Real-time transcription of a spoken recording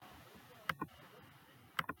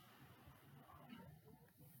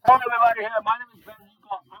everybody here. My name is Ben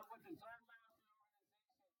Hugo. I'm with the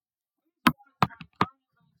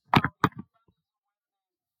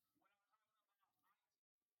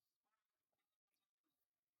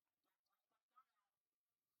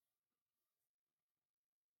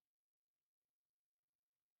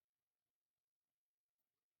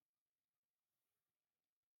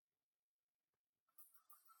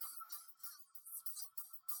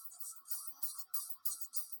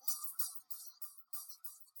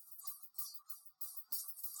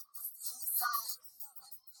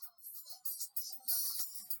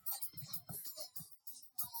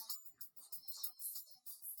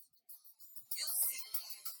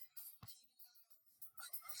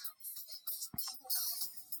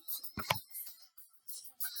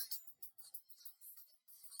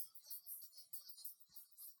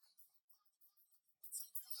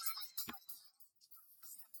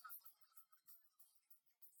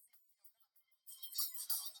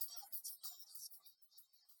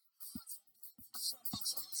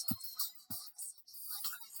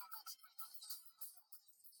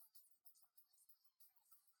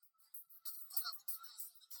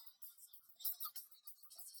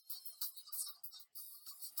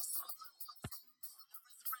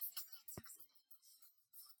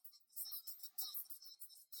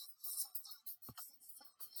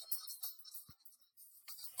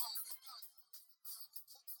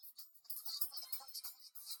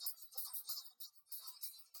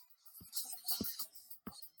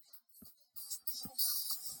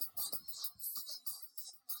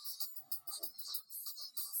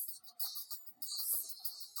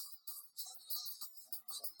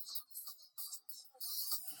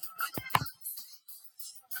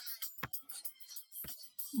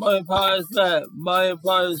My Empire is bad. My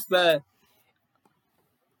Empire is bad.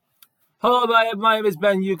 Hello, my name is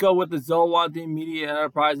Ben Yuko with the Zolwanti Media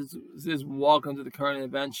Enterprises. Welcome to the current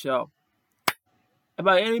event show.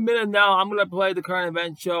 About any minute now, I'm going to play the current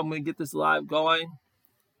event show. I'm going to get this live going.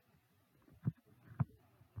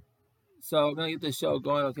 So I'm going to get this show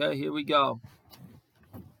going, okay? Here we go.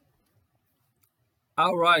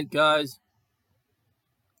 All right, guys.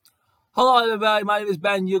 Hello, everybody. My name is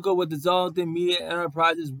Ben Yuko with the Zolwanti Media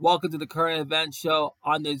Enterprises. Welcome to the current event show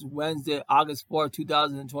on this Wednesday, August 4th,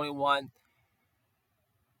 2021.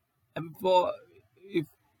 And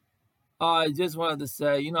I just wanted to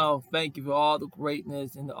say, thank you for all the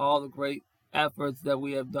greatness and all the great efforts that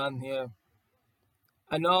we have done here.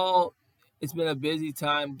 I know it's been a busy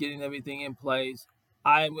time getting everything in place.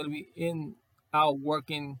 I am going to be out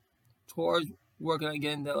working on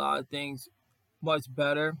getting a lot of things much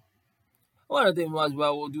better. One of the things much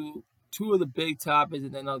well, we'll do two of the big topics,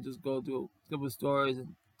 and then I'll just go through a couple of stories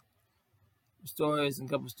and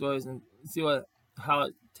see how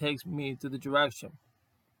it takes me to the direction.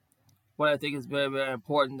 What I think is very, very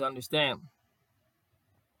important to understand.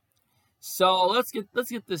 So let's get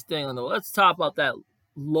this thing on the. Let's talk about that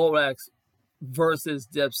Lorax versus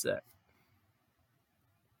Dipset.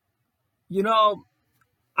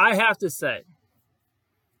 I have to say,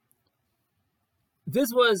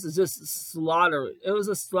 this was just slaughter. It was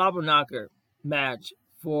a slobber knocker match.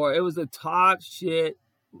 It was a top shit,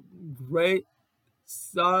 great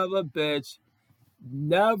son of a bitch,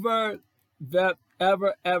 never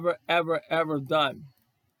ever done.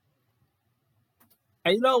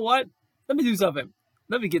 And you know what? Let me do something.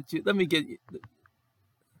 Let me get you.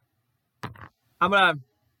 I'm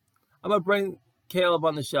gonna bring Caleb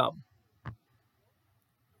on the show.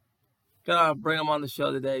 Gonna bring him on the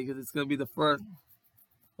show today because it's gonna be the first.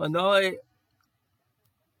 Lanoy,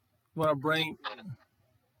 wanna bring?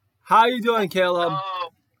 How you doing, Caleb? Oh,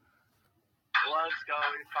 let's go!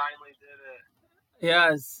 We finally did it.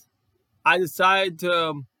 Yes, I decided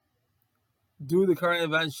to do the current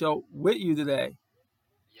event show with you today.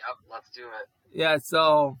 Yep, let's do it. Yeah,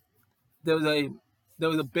 so there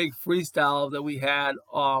was a big freestyle that we had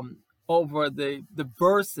over the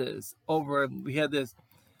verses over. We had this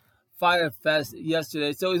Fire Fest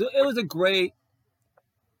yesterday, so it was a great.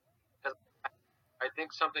 I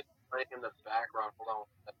think something playing in the background. Hold on.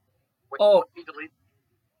 Wait, Oh, delete.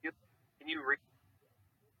 Can you read?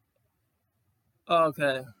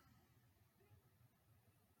 Okay.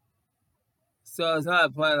 So it's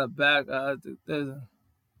not playing a back. Let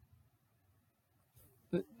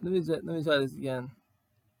me try this again.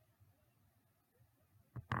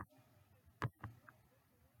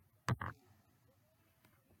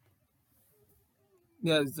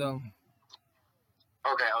 Yeah. So.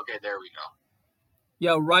 Okay. There we go.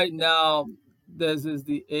 Yeah. Right now, this is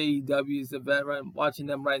the AEW's event. Right, I'm watching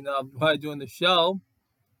them right now while doing the show.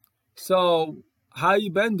 So, how you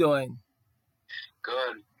been doing?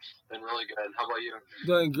 Good. Been really good. How about you?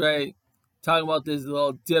 Doing great. Talking about this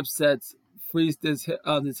little Dipsets this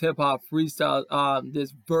hip hop freestyle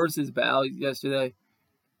this versus battle yesterday.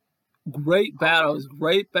 Great battle. It was a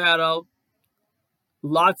great battle.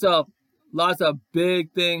 Lots of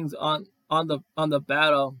big things on the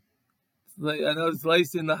battle. Like, I know it's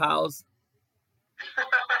Lacey in the house.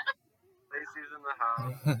 Lacey's in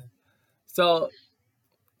the house. So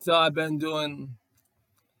I've been doing.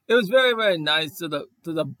 It was very very nice. So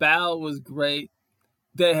the battle was great.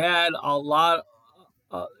 They had a lot.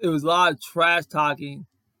 It was a lot of trash talking.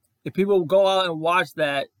 If people go out and watch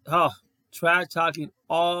that, trash talking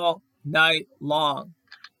all night long,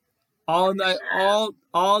 all night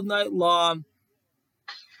long.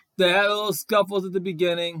 They had a little scuffles at the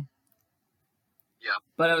beginning. Yeah.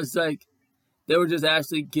 But it was like they were just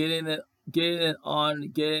actually getting it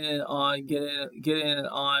on.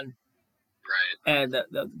 Right. And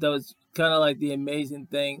that was kind of like the amazing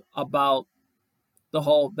thing about the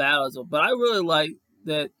whole battle. But I really like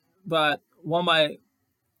that. But one of my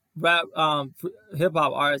rap hip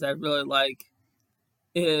hop artists I really like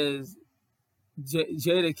is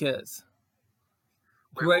Jadakiss.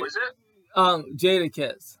 Wait, who is it?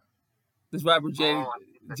 Jadakiss. This rapper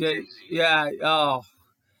yeah. Oh,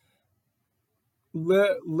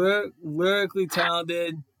 lyrically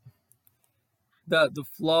talented. The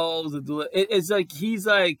flows, it's like he's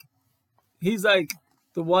like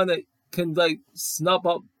the one that can like snap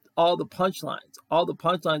up all the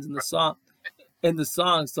punchlines in the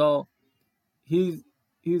song. So he's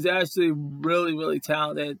actually really really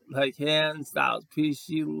talented. Like him, Styles P,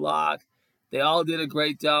 She-Lock, they all did a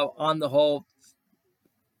great job on the whole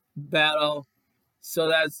battle. So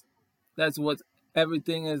that's what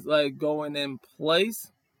everything is like going in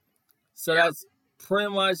place. So that's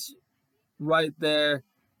pretty much right there.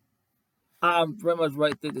 I'm pretty much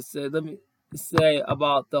right there to say. Let me say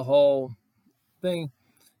about the whole thing.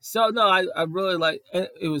 So no, I really like.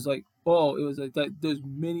 It was like there's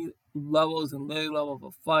many levels and many levels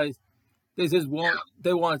of fights. They just won't.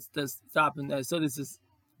 They want to stop in there. So this is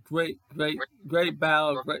great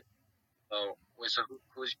battle. Great. So who's your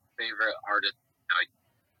favorite artist?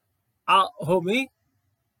 Who me?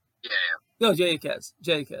 Yeah. No, Jadakiss.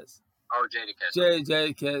 Oh, Jadakiss.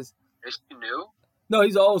 Jadakiss. Is he new? No,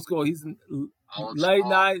 he's old school. He's late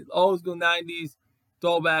 90s, old school 90s,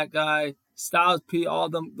 throwback guy. Styles P, those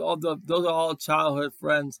are all childhood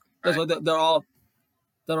friends. That's why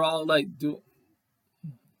they're all like so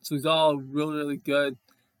he's all really really good.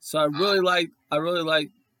 So I really like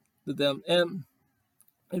them. And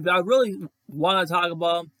if I really want to talk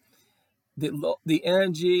about the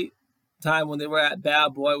energy time when they were at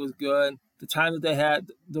Bad Boy was good. The time that they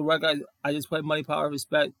had the record I just played, Money Power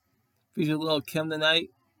Respect, featured a little Kim tonight.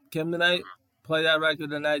 Play that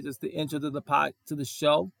record tonight, just the intro to the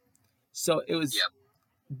show. So it was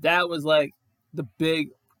that was like the big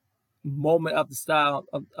moment of the style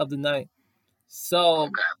of the night. So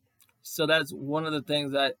that's one of the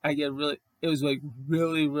things that I get it was like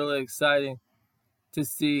really really exciting to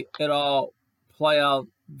see it all play out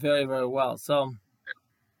very very well. So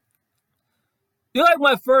you're like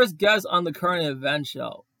my first guest on the Current Event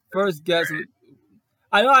Show. First guest.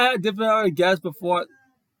 I know I had different other guests before.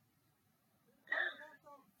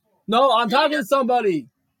 No, I'm talking to somebody.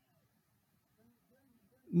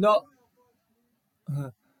 No,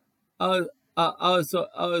 I was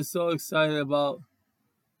so excited about.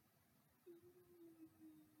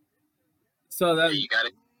 So that you got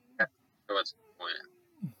it. What's the point?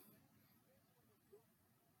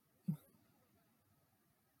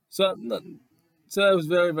 So that was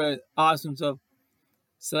very very awesome. So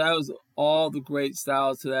that was all the great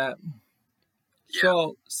styles to that.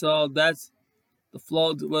 Yeah. So that's the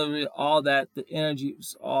flow, delivery, all that. The energy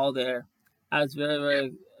was all there. I was very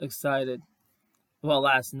very excited about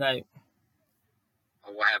last night.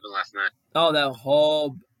 What happened last night? Oh,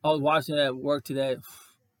 I was watching it at work today.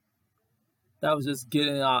 That was just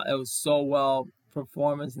getting out. It was so well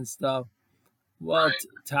performance and stuff. Well,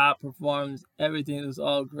 top performance. Everything was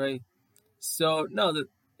all great. So no,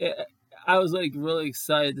 I was like really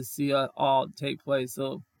excited to see it all take place.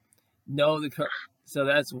 So so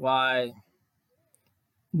that's why.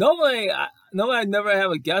 Normally I never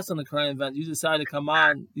have a guest on the Current Event. You decided to come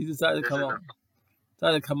on. Decided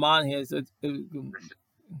to come on here. So we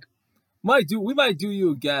might do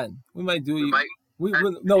you again. We might do you. We're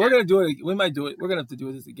gonna do it. We might do it. We're gonna have to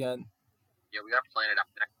do this again. Yeah, we got to plan it out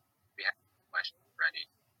next. We have questions ready.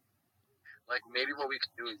 Like maybe what we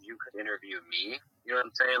could do is you could interview me. You know what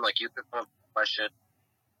I'm saying? Like you could come up with a question,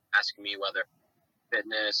 ask me whether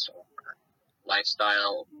fitness or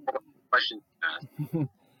lifestyle question.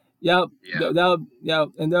 Yep.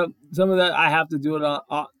 And some of that I have to do it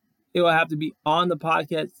on. It will have to be on the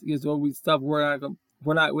podcast because what we stuff we're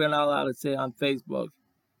not allowed to say on Facebook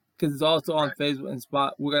because it's also on Right. Facebook and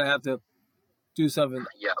Spot. We're gonna have to do something.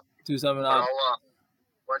 Yeah. Do something But on. I'll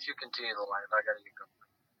let you continue the live. I gotta get going.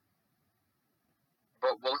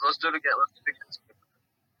 But let's do it again. Let's do it again.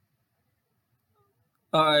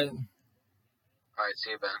 All right. All right.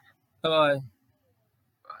 See you, Ben. Bye.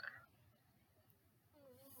 Bye.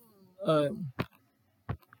 All right.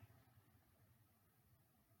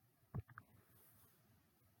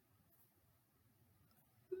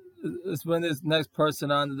 Let's bring this next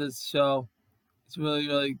person onto this show. It's really,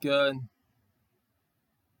 really good.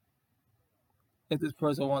 If this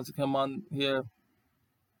person wants to come on here.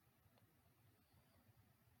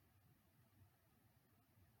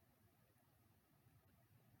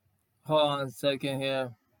 Hold on a second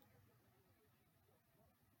here.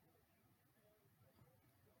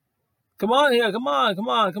 Come on here. Come on.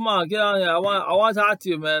 Get on here. I want to talk to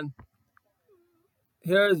you, man.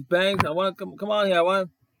 Here's Banks. I want to come on here.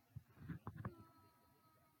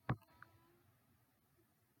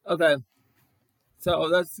 Okay. So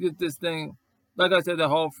let's get this thing. Like I said, the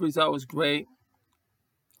whole freestyle was great.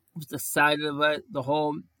 I was excited about it. The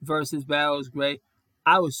whole versus battle was great.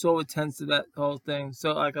 I was so intense to that whole thing.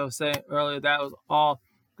 So like I was saying earlier, that was all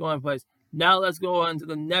going in place. Now let's go on to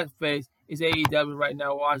the next phase. Is AEW right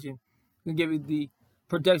now watching. I'm gonna give you the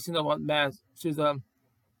prediction of what match. Which is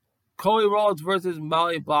Cody Rhodes versus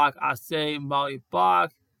Molly Block. I say Molly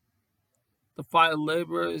Block. The Fight of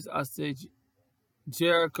Laborers. I say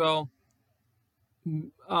Jericho.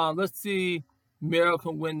 Let's see Miro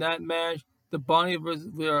can win that match. The Bunny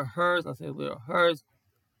versus Leo Hurst. I say Leo Hurst.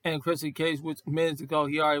 And Christian Cage, which minutes ago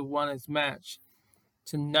he already won his match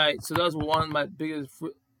tonight. So those were one of my biggest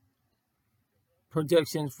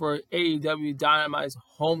predictions for AEW Dynamite's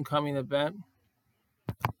homecoming event.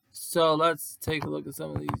 So let's take a look at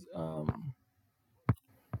some of these.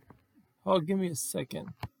 Give me a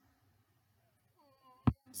second.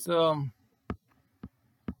 So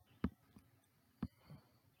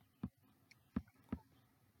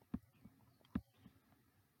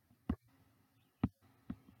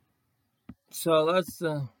let's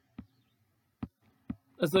look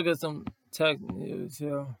at some tech news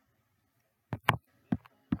here.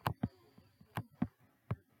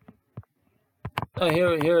 Oh,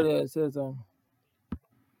 here it is. Here's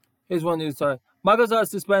one news story. Microsoft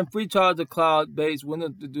suspend free trials of cloud-based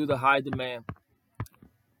Windows to do the high demand.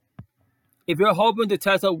 If you're hoping to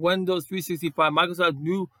test out Windows 365, Microsoft's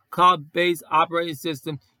new cloud-based operating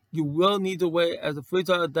system, you will need to wait as the free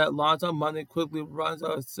trial that launched on Monday quickly runs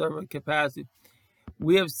out of server capacity.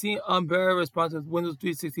 We have seen unbearable responses with Windows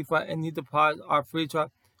 365 and need to pause our free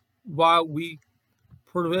trial while we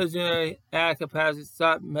provisionally add capacity.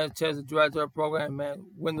 Scott Manchester, Director of Program Man,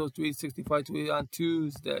 Windows 365 tweeted on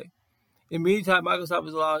Tuesday. In the meantime, Microsoft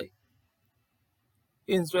is allowing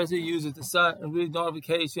interested users to send and read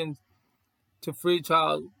notifications to free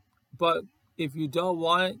trials, but if you don't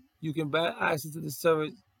want it, you can buy access to the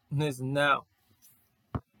service now.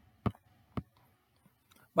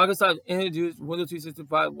 Microsoft introduced Windows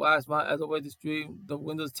 365 last month as a way to stream the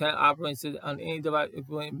Windows 10 operating system on any device,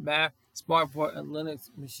 including Mac, smartphone, and Linux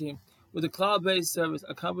machine. With a cloud-based service,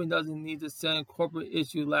 a company doesn't need to send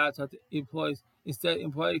corporate-issued laptops to employees. Instead,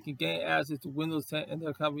 employees can gain access to Windows 10 and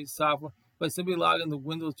their company's software by simply logging to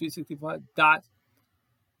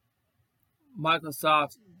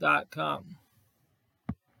Windows365.Microsoft.com.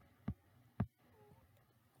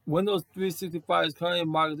 Windows 365 is currently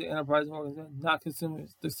marketed to enterprise organizations, not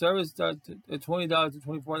consumers. The service starts at $20 to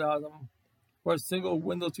 $24 for a single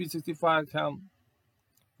Windows 365 account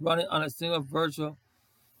running on a single virtual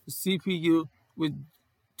CPU with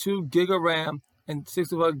 2 GB RAM and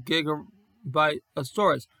 64 GB of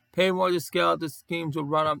storage. Pay more to scale out the scheme to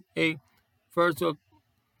run on a virtual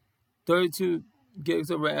 32 gigs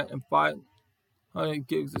of RAM and 500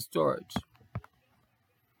 gigs of storage.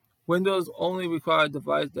 Windows only requires a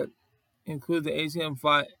device that includes the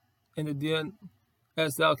HDMI and the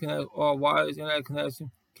DSL connection or wireless internet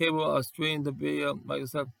connection capable of streaming the video,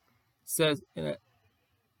 Microsoft says in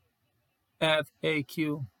an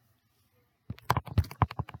FAQ.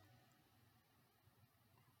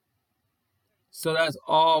 So that's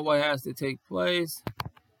all what has to take place.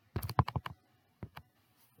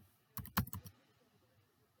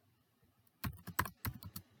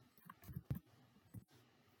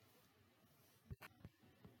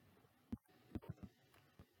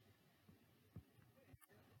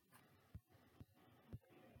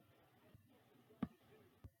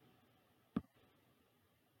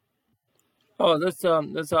 Oh, let's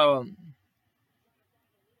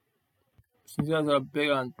Since you guys are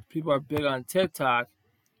people are big on TikTok.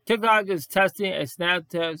 TikTok is testing a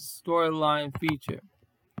Snapchat storyline feature.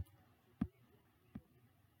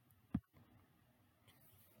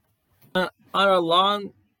 On a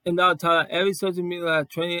long and now time, every social media has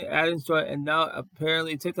trending adding story, and now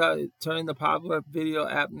apparently TikTok is turning the popular video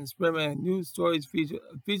app and experimenting a new stories feature.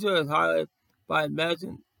 A feature is highlighted by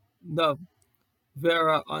Imagine the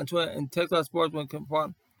Vera on Twitter, and TikTok Sportsman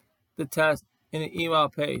confirmed the test in an email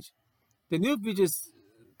page. The new feature is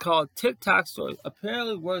called TikTok Stories.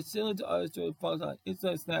 Apparently, works similar to other story functions on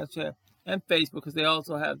Instagram, Snapchat, and Facebook because they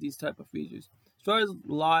also have these type of features. Stories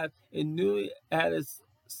live in newly added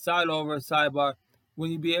side over sidebar when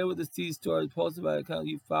you be able to see stories posted by the account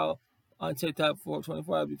you follow on TikTok for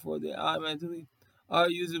 24 hours before they automatically our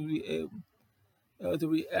users will be able to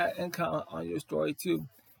react and comment on your story too.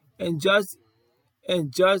 And just on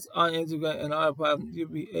Instagram and other platforms, you'll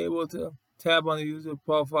be able to tap on the user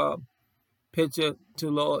profile picture to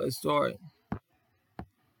load a story.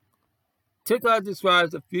 TikTok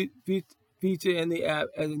describes the feature in the app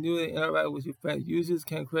as a new way to interact with your friends. Users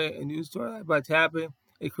can create a new story by tapping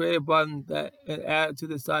a create button that and add to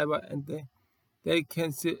the sidebar, and they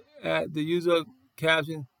can add the user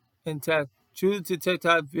caption and text. True to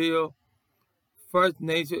TikTok video first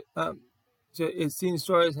nature, so it seems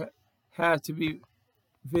stories have to be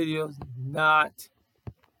videos, not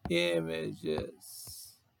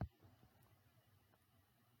images.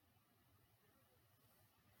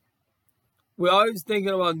 We're always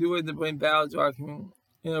thinking about new ways to bring balance to our community.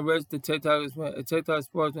 In which the TikTok is a TikTok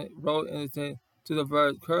sportsman wrote in the to the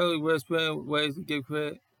verse. Currently, we're exploring ways to give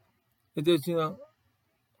credit additional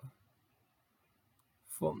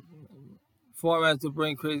formats to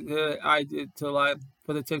bring creative ideas to life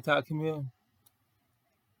for the TikTok community.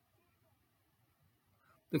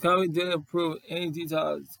 The company didn't approve any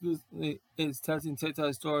details exclusively its testing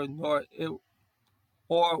TikTok story, nor it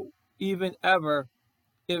or even ever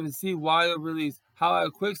if it see wider release. However,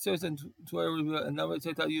 a quick search on Twitter revealed a number of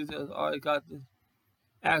TikTok users has already got this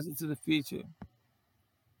access to the feature.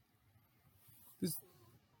 This,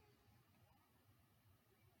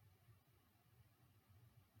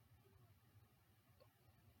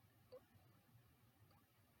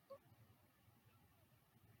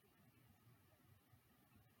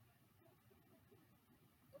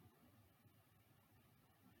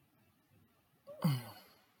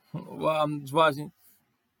 while I'm watching,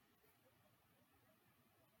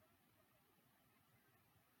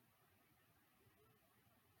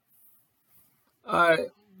 all right,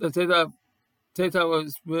 the TikTok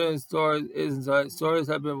was spreading stories isn't sorry. Stories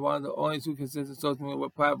have been one of the only two consistent social media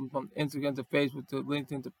platforms from Instagram to Facebook to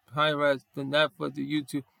LinkedIn to Pinterest to Netflix to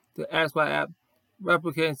YouTube to Xbox app,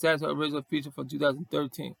 replicating Snapchat's original feature from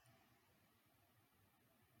 2013.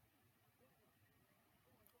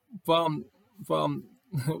 From from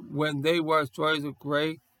when they were stories of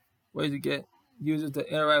great ways to get users to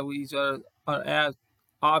interact with each other on apps,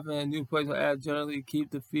 often in new places apps generally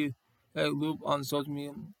keep the feed a loop on social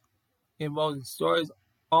media involving stories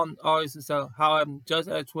on always successful. However, just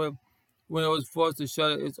as Twitter, when it was forced to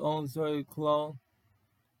shutter its own story clone,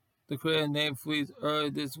 the creator named Fleets earlier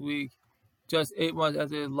this week, just 8 months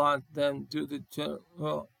after it launched, them due to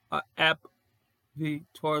general app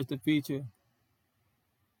towards the feature.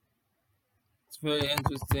 It's very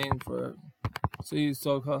interesting for so you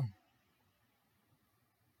so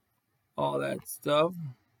all that stuff.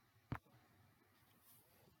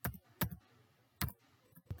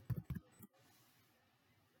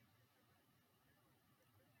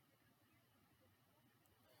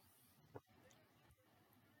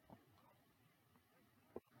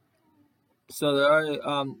 So there are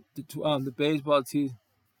the baseball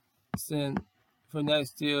season for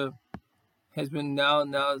next year has been now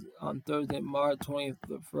announced on Thursday, March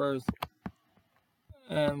 21st,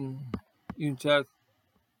 and you can check.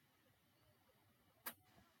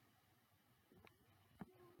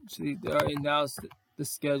 See, they already announced the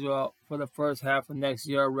schedule out for the first half of next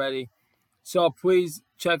year already. So please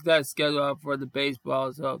check that schedule out for the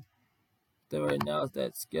baseball. So they already announced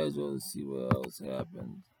that schedule. Let's see what else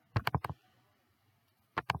happened.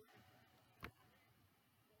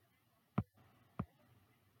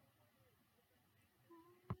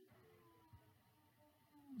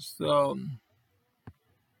 So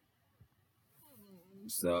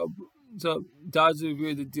so so Dodgers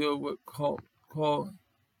agreed to deal with Cole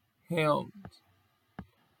Helms.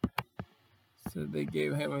 So they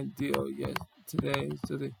gave him a deal today.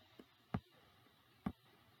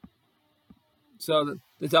 So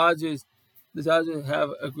the Dodgers have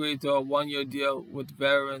agreed to a 1-year deal with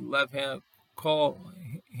veteran left-hand Cole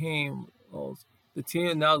Hamels. The team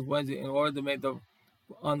announced Wednesday in order to make the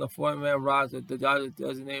on the 40-man roster. The Dodgers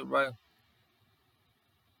designated right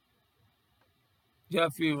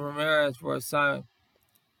Jeffrey Ramirez for assignment.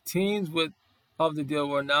 Teams of the deal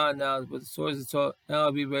were not announced, but the sources told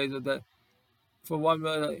MLB Radio that for $1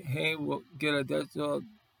 million, Haynes will get an additional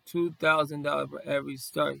 $2,000 for every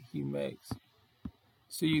start he makes.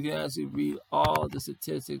 So you can actually read all the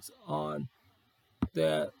statistics on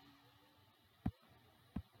that.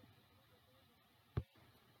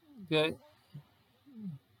 Okay.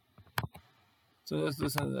 So let's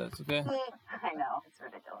listen to this, okay? I know, it's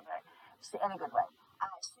ridiculous, right? Just in a good way.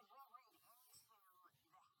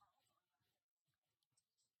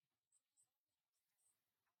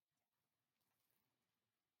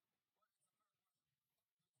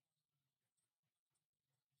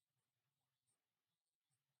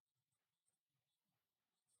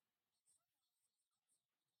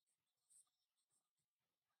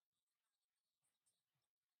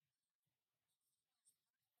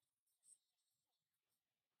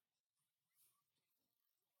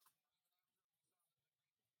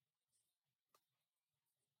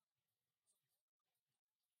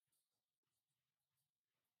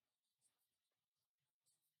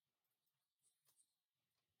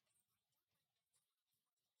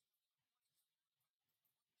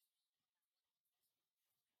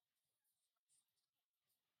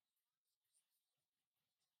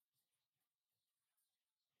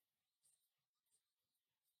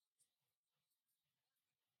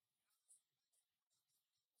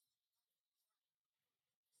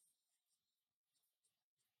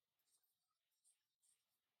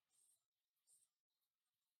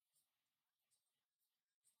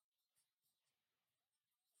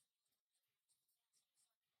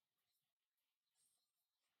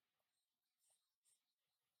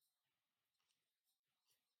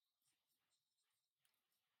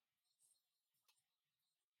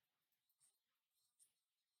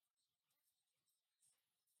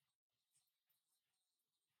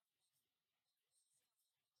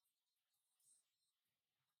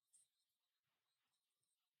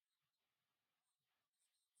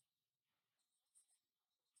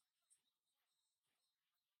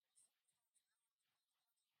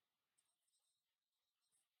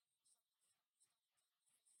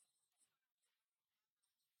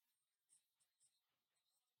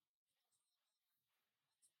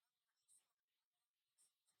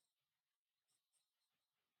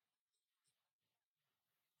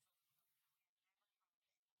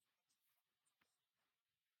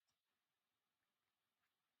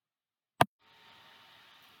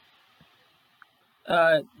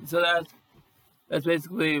 So that's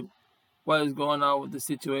basically what is going on with the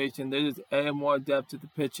situation. They're just adding more depth to the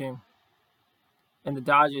pitching, and the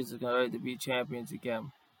Dodgers are going to be champions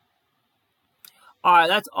again. All right,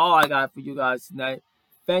 that's all I got for you guys tonight.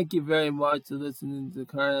 Thank you very much for listening to the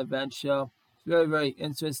Current Event Show. It's very, very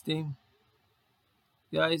interesting.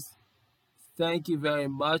 Guys, thank you very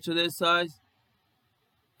much for this, guys.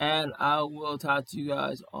 And I will talk to you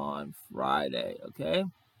guys on Friday, okay?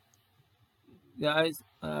 Guys,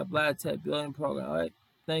 Black Tech Building Program, all right?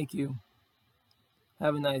 Thank you.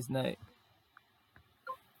 Have a nice night.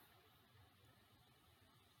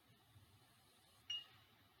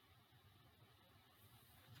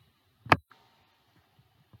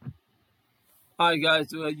 All right, guys.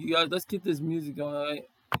 So you guys, let's keep this music going. All right,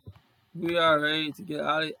 we are ready to get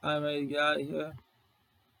out. I'm ready to get out of here.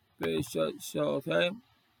 Very short show. Okay,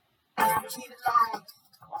 I'm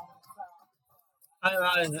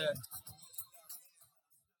out of here.